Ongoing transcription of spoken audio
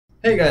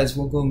Hey guys,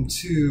 welcome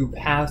to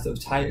Path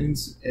of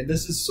Titans.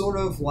 This is sort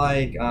of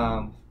like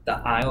the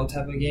Isle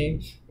type of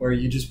game where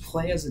you just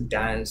play as a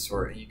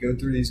dinosaur and you go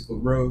through these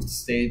growth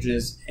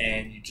stages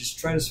and you just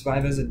try to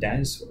survive as a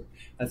dinosaur.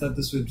 I thought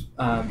this would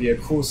be a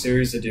cool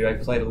series to do. I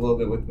played a little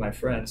bit with my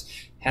friends,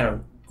 had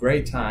a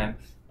great time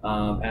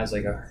as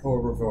like a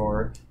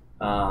herbivore.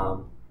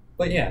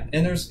 But yeah,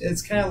 and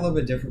it's kind of a little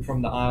bit different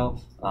from the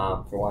Isle.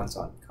 For one, it's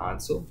on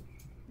console.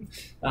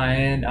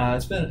 And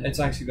it's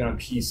actually been on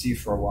PC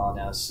for a while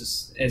now.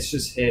 It's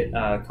just hit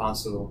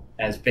console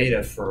as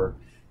beta for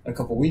a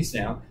couple weeks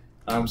now.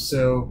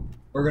 So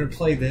we're gonna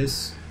play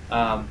this.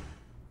 I'm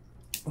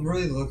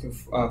really looking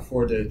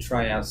forward to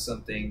try out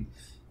something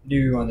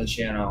new on the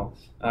channel.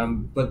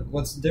 But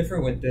what's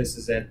different with this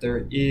is that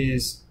there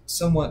is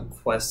somewhat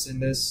quests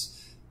in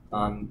this,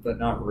 but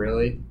not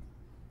really.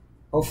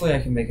 Hopefully, I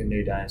can make a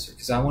new dinosaur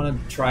because I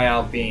want to try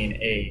out being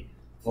a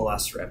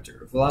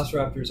Velociraptor.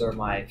 Velociraptors are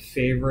my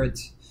favorite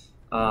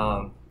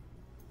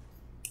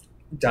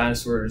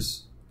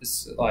dinosaurs.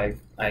 It's like,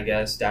 I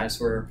guess,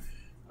 dinosaur.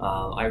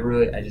 I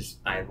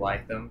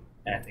like them,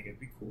 and I think it'd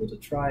be cool to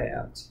try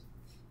out.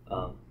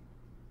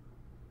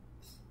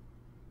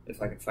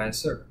 If I can find a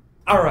server.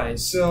 All right,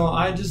 so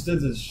I just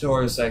did the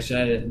tutorial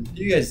section.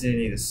 You guys didn't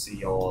need to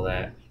see all of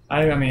that.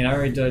 I mean, I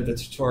already did the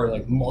tutorial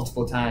like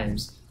multiple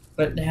times.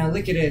 But now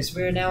look at this.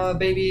 We're now a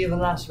baby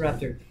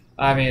Velociraptor.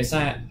 I mean, it's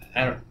not.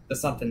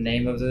 That's not the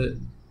name of it,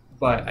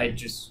 but I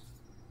just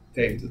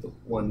picked the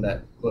one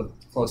that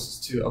looked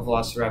closest to a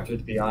Velociraptor. To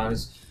be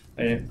honest,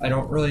 I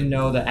don't really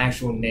know the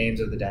actual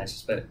names of the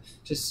dinosaurs, but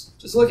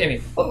just look at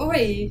me. Oh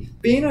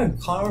wait, being a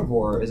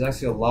carnivore is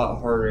actually a lot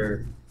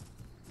harder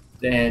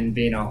than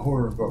being a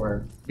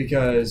herbivore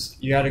because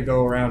you got to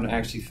go around and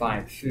actually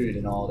find food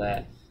and all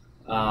that.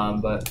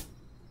 But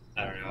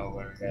I don't know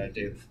what we're gonna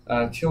do.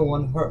 Kill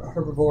one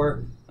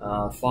herbivore,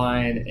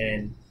 find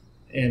and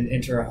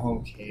enter a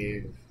home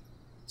cave.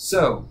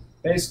 So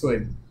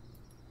basically,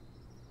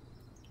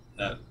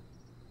 did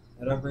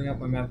I bring up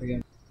my map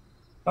again?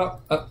 Oh,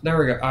 there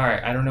we go. All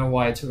right. I don't know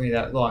why it took me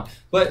that long,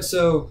 but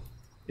so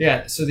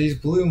yeah. So these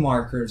blue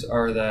markers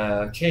are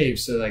the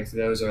caves. So like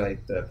those are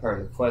like the part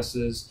of the quest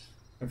is.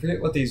 I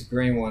forget what these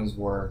green ones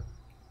were.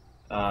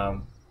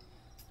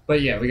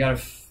 But yeah, we got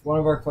one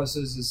of our quests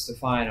is to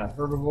find a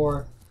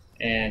herbivore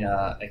and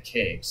a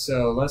cave.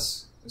 So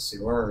let's see,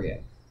 where are we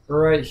at?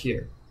 We're right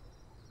here.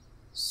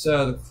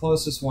 So the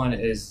closest one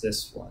is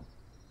this one.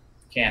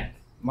 Can't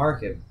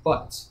mark it,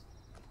 but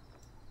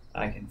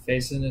I can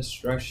face an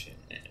instruction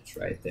and it's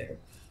right there.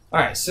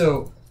 Alright,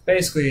 so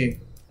basically,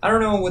 I don't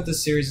know what the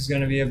series is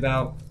going to be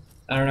about.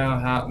 I don't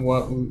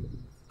know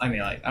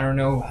I don't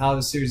know how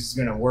the series is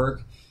going to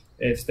work.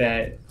 If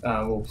that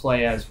we'll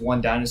play as one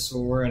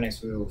dinosaur and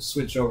next we will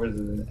switch over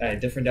to a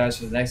different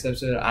dinosaur the next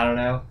episode. I don't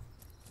know.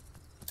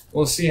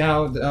 We'll see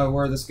how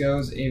where this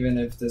goes, even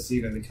if this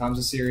even becomes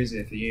a series,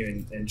 if you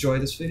even enjoy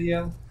this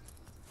video.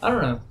 I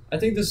don't know. I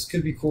think this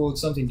could be cool.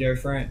 It's something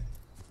different.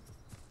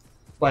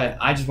 But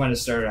I just wanted to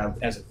start out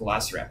as a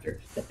Velociraptor.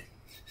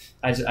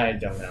 I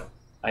don't know.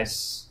 I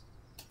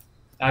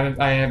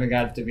haven't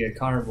got to be a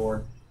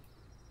carnivore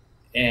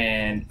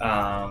and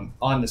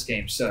on this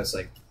game, so it's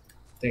like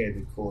I think it'd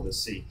be cool to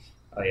see.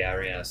 Oh yeah, I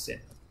already understand.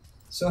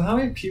 So how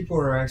many people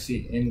are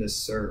actually in this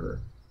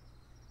server?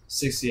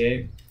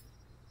 68.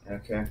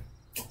 Okay,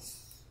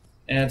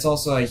 and it's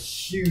also a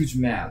huge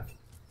map.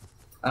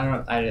 I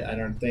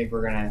don't think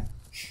we're gonna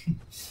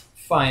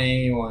find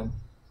anyone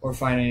or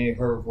find any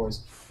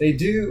herbivores. They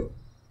do.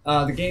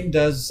 The game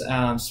does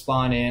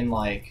spawn in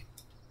like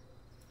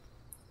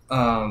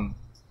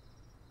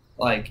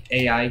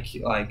AI,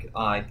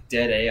 like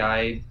dead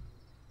AI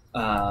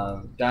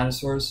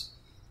dinosaurs.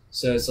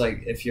 So it's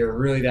like if you're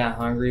really that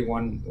hungry,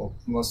 one will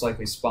most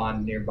likely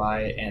spawn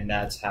nearby, and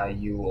that's how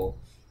you will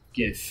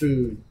get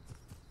food.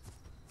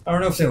 I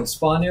don't know if they will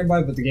spawn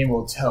nearby, but the game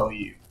will tell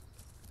you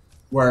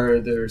where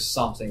there's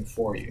something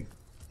for you.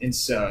 And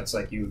so it's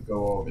like you would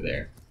go over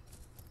there.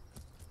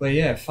 But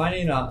yeah,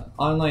 finding an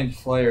online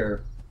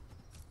player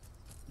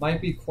might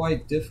be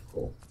quite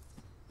difficult.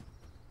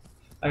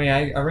 I mean,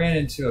 I ran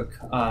into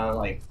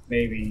like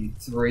maybe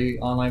 3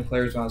 online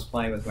players when I was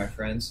playing with my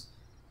friends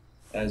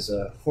as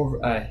a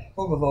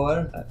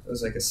herbivore. It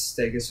was like a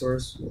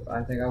stegosaurus,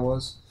 I think I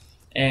was.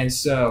 And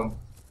so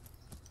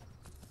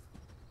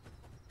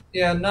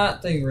yeah,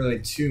 not thinking really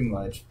too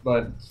much,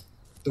 but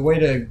the way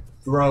to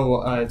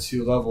grow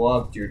to level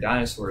up your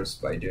dinosaurs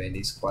by doing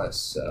these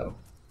quests. So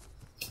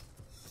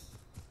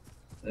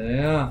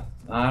yeah,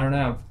 I don't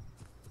know,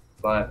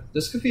 but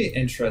this could be an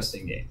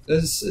interesting game.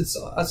 It's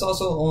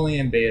also only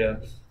in beta.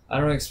 I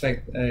don't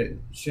expect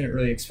shouldn't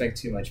really expect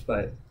too much,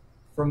 but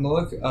from the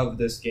look of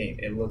this game,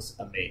 it looks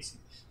amazing.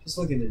 Just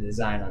look at the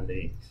design on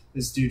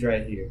this dude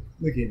right here.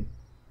 Look at him.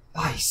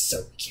 Oh, he's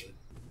so cute.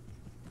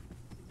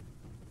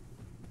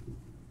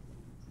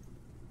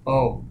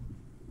 Oh,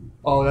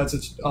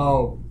 that's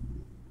oh,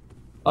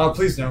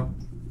 please no.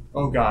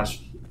 Oh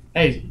gosh.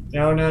 Hey,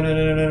 no.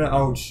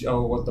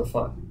 Oh, what the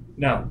fuck?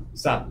 No,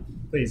 stop,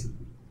 please.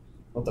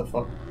 What the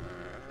fuck?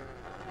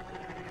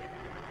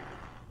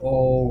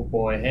 Oh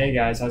boy. Hey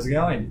guys, how's it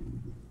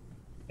going?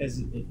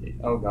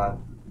 Oh god.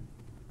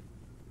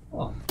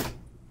 Oh.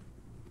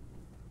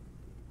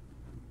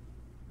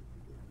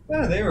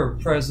 Yeah, they were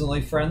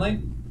presently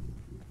friendly.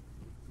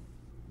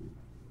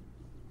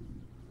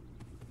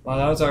 Well,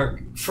 that was our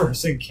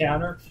first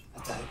encounter.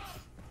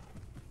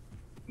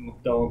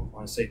 Don't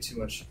want to say too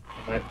much.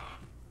 I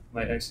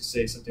might actually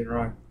say something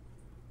wrong.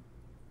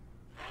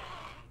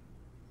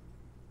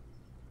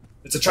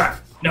 It's a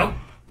trap. Nope.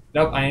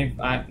 Nope.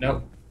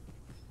 Nope.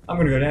 I'm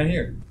gonna go down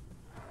here.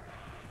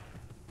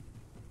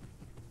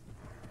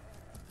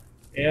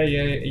 Yeah.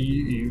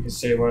 You can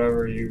say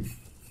whatever you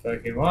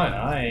fucking want.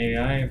 I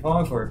ain't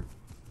falling for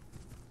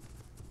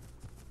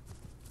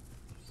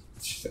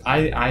it.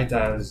 I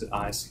thought I was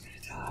honestly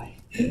gonna die.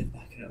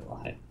 Not gonna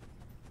lie.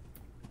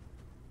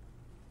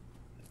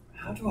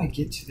 How do I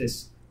get to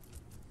this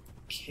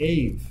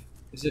cave?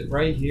 Is it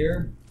right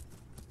here?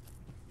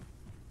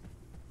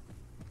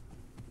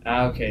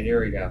 Okay,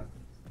 here we go.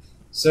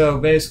 So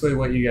basically,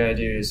 what you gotta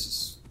do is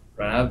just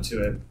run up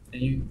to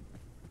it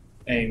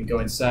and go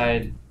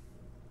inside.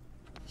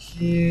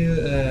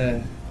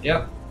 Here.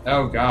 Yep.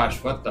 Oh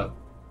gosh, what the?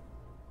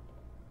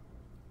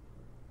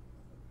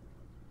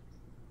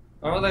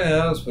 I don't think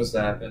that was supposed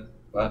to happen,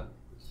 but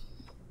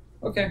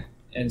okay.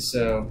 And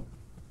so,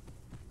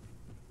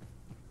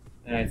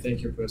 and I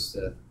think you're supposed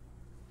to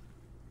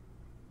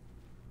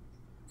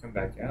come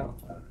back out.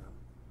 I don't know.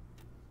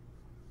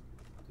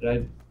 Did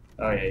I?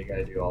 Oh yeah, you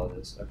gotta do all of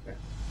this. Okay.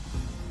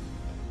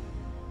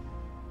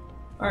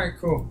 Alright,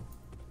 cool.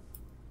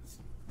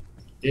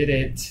 Did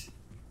it.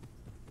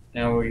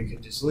 Now we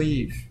can just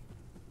leave.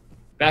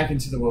 Back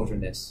into the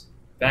wilderness.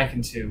 Back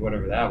into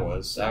whatever that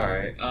was.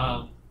 Alright.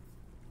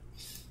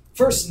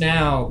 First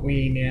now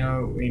we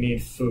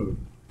need food.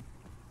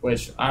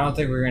 Which I don't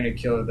think we're gonna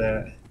kill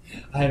that.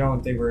 I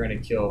don't think we're gonna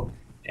kill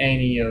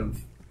any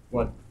of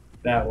what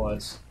that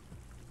was.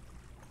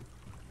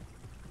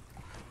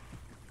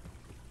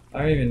 I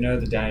don't even know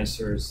the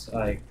dinosaurs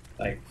like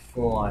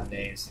full on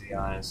names, to be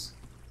honest.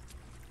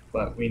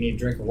 But we need a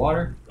drink of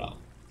water. Oh,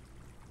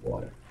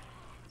 water.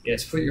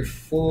 Yes, put your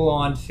full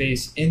on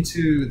face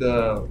into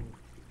the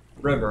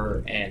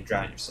river and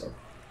drown yourself.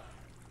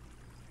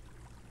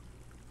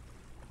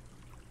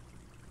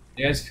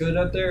 You guys good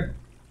up there?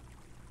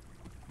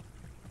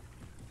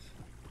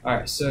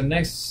 Alright, so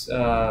next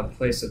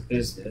place of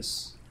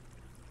business.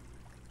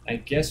 I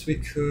guess we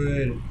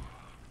could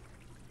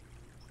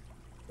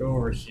go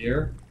over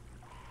here.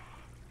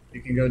 We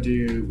can go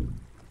do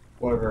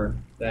whatever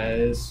that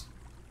is.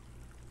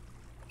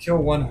 Kill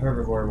one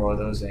herbivore while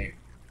those ain't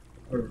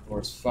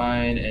herbivores.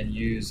 Find and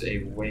use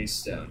a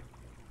waystone.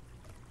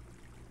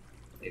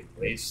 A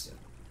waystone.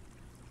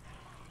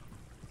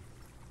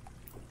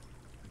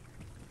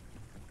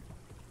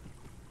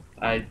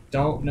 I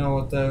don't know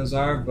what those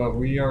are, but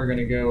we are going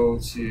to go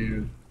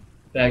to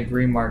that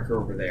green marker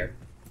over there.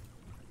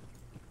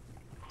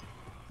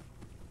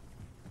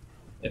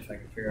 If I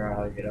can figure out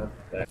how to get up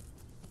there.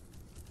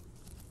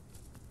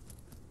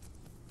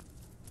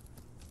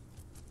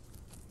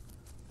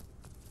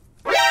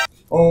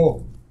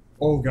 Oh,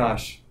 oh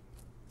gosh.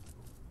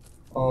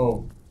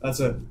 Oh,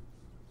 that's a...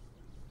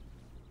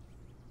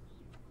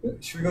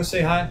 Should we go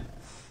say hi?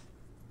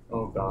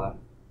 Oh god.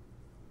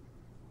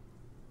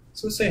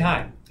 Let's go say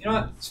hi. You know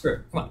what? Screw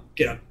it. Come on,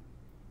 get up.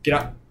 Get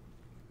up.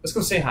 Let's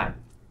go say hi.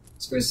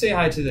 Let's go say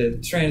hi to the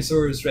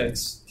Tyrannosaurus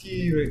Rex.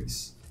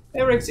 T-Rex.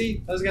 Hey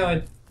Rexy, how's it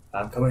going?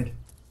 I'm coming.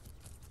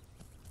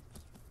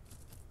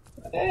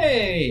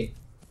 Hey!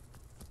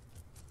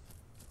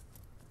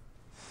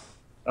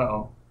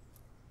 Uh-oh.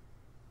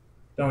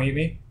 Don't eat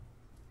me.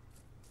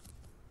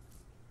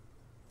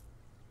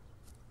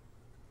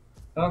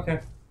 Okay.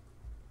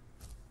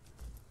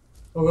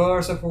 We'll go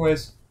our separate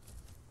ways.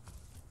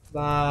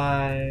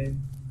 Bye.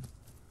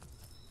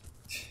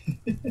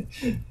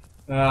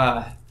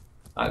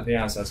 I'll be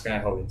honest, I was kind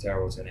of hoping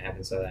terrible was going to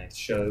happen, so I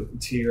show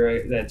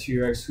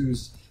T-Rex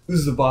who's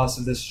the boss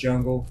of this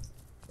jungle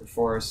or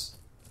forest.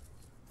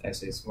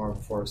 Actually, it's more of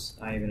a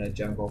forest, not even a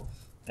jungle.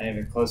 Not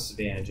even close to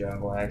being a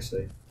jungle,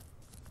 actually.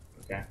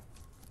 Okay.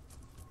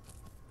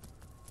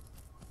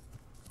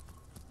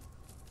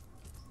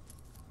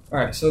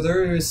 Alright, so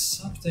there is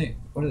something.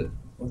 What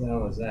the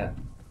hell is that?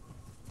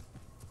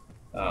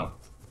 Oh.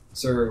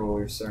 Sir,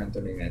 we're starting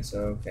 30 minutes,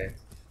 okay.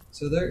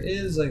 So there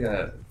is like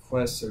a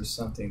quest or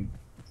something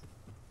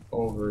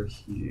over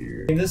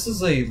here. And this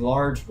is a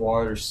large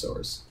water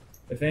source.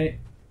 If any.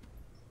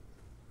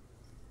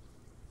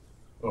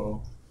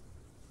 Oh.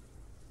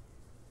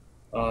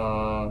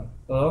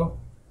 Hello?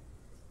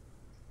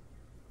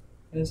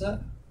 What is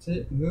that? Did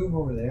it move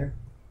over there?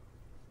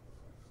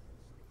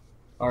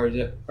 Or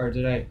did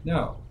I?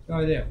 No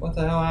idea. What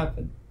the hell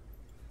happened?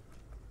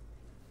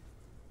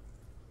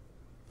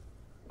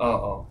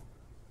 Uh-oh.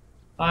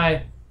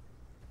 Hi.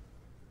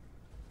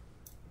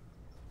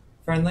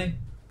 Friendly?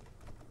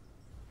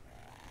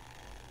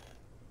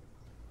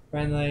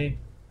 Friendly.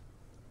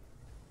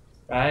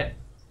 Right?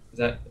 Is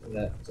that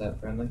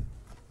friendly?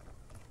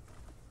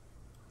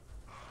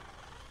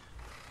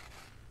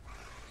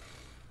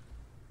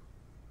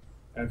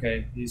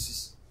 Okay, he's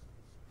just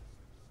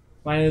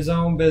minding his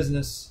own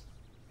business.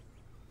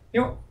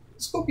 You know,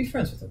 let's go be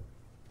friends with him.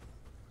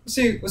 Let's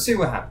see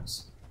what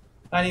happens.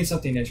 I need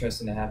something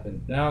interesting to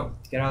happen. No,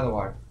 get out of the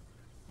water.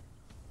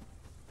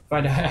 If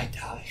I die, I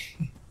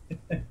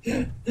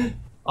die.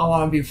 I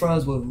want to be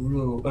friends with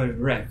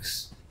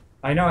Rex.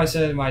 I know I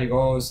said my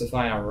goal is to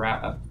find a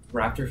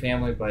raptor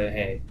family, but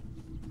hey,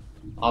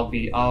 I'll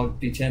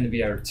pretend to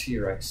be a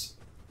T-Rex.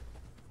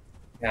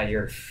 God,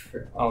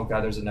 oh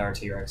god, there's another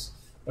T-Rex.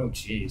 Oh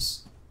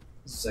jeez,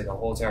 this is like a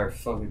whole entire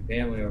fucking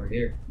family over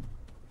here.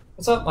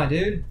 What's up, my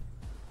dude?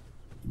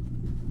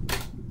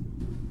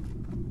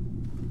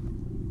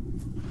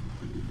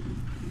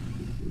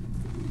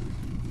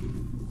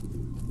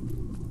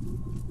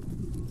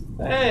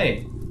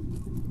 Hey!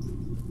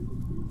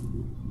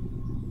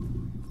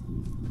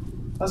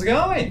 How's it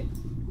going?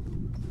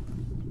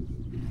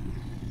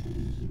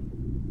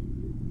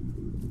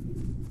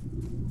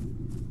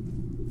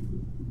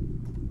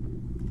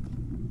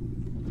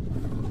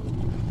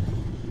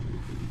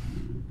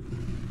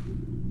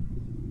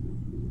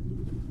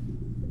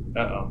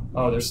 Uh-oh.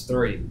 Oh, there's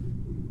three.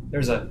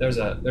 There's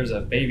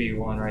a baby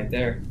one right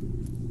there.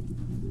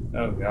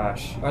 Oh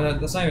gosh. Oh,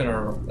 that's not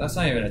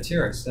even a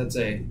T-Rex. Is that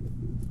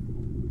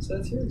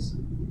a T-Rex? I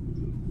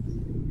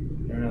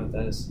don't know what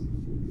that is.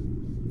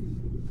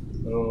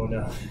 Oh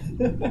no.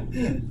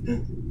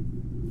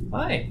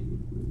 Hi.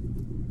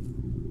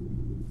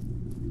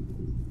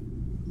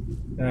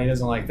 No, he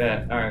doesn't like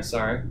that. Alright,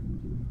 sorry.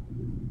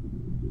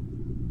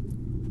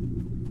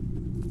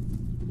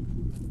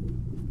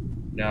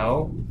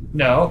 No.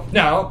 No.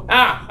 No.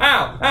 Ow!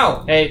 Ow!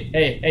 Ow!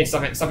 Hey,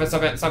 stop it, stop it,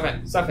 stop it, stop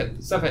it, stop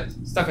it, stop it,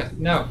 stop it,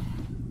 no.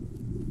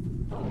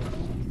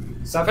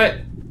 Stop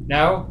it!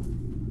 No.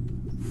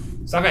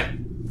 Stop it!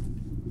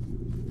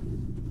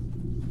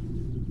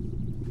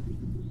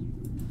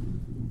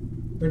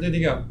 Where did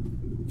he go?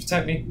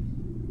 Protect me.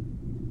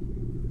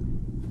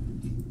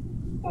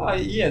 Oh,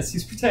 yes,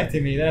 he's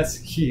protecting me. That's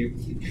cute.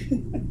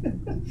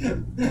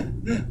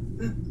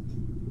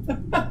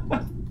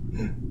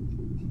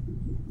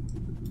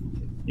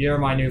 You're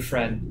my new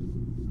friend.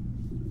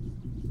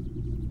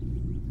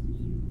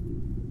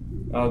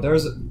 Oh,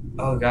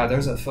 oh god,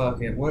 there's a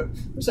fucking, what?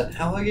 There's an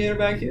alligator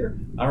back here?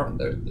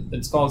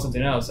 It's called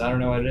something else. I don't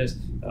know what it is.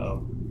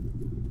 Oh.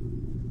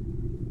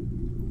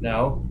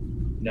 No.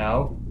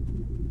 No.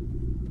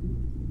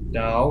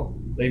 No.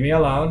 Leave me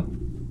alone.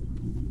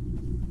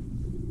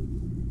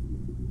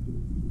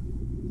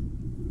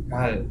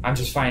 God, I'm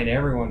just finding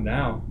everyone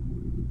now.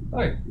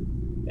 Oh.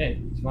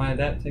 Hey, you wanted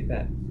that? Take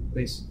that,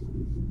 please.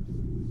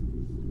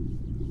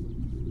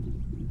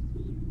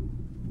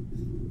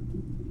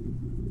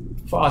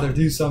 Father,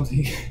 do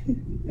something.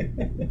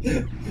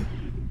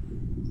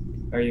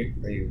 Are you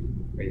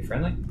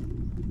friendly?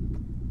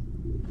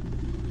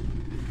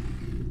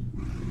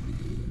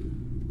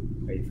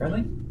 Are you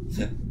friendly?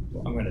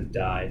 Well, I'm gonna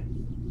die.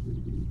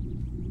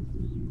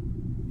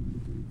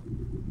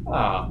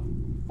 Ah,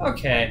 oh,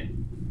 okay.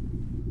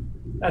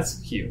 That's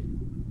cute.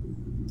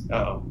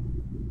 Uh-oh.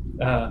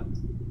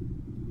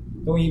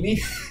 Don't eat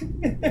me?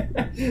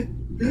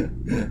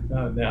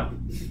 Oh no.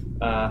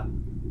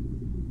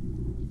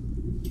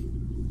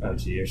 Oh,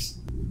 jeez.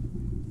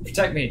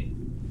 Protect me.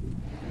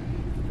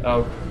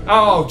 Oh.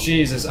 Oh,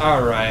 Jesus.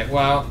 All right.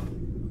 Well.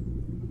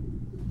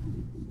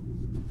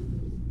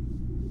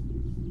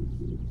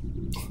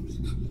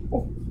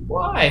 Oh,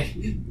 why?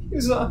 He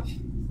was all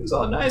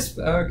nice.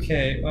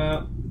 Okay.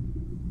 Well.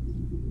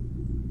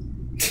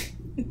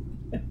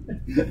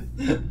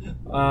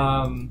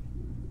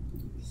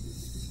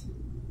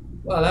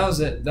 Well, that was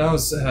it. That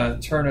was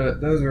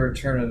those were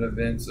turn of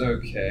events.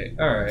 Okay.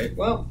 All right.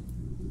 Well.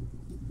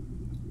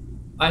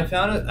 I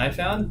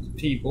found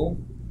people.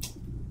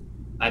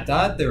 I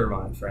thought they were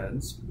my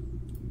friends,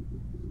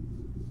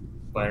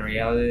 but in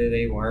reality,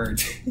 they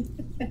weren't.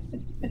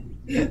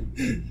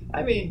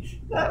 I mean,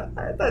 I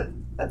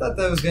thought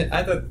that was good.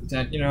 I thought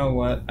that, you know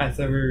what? I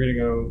thought we were gonna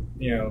go,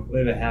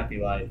 live a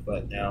happy life,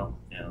 but no,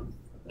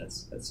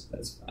 that's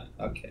fine.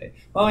 Okay.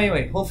 Well,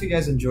 anyway, hopefully you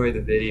guys enjoyed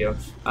the video.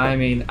 I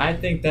mean, I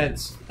think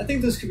this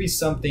could be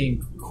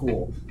something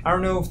cool. I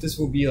don't know if this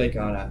will be like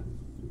on a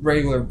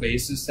regular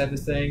basis type of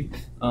thing.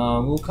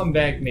 We'll come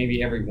back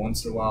maybe every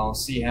once in a while,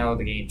 see how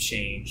the game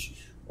changed,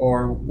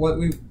 or what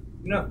we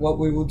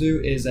will do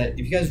is that if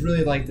you guys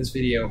really like this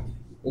video,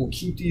 we'll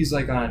keep these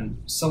like on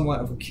somewhat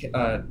of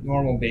a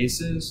normal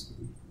basis,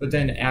 but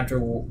then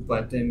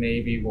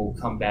maybe we'll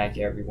come back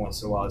every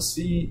once in a while to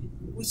see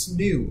what's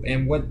new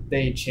and what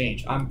they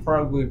change. I'm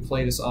probably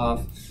play this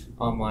off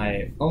on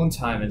my own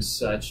time and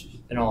such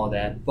and all of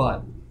that,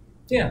 but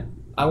yeah.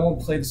 I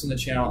won't play this on the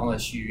channel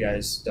unless you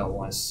guys don't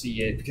want to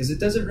see it, because it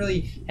doesn't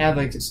really have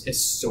like a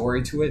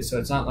story to it. So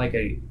it's not like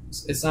a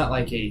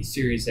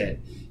series that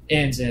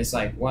ends and it's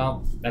like,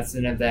 well, that's the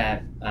end of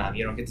that.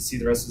 You don't get to see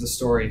the rest of the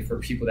story for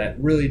people that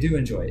really do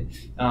enjoy it.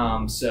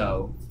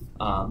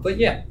 But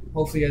yeah,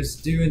 hopefully you guys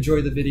do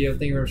enjoy the video.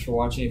 Thank you very much for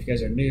watching. If you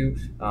guys are new,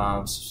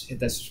 hit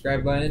that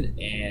subscribe button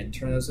and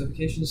turn on those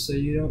notifications so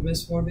you don't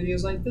miss more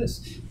videos like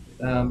this.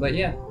 But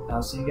yeah,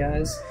 I'll see you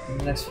guys in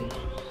the next one.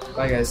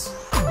 Bye, guys.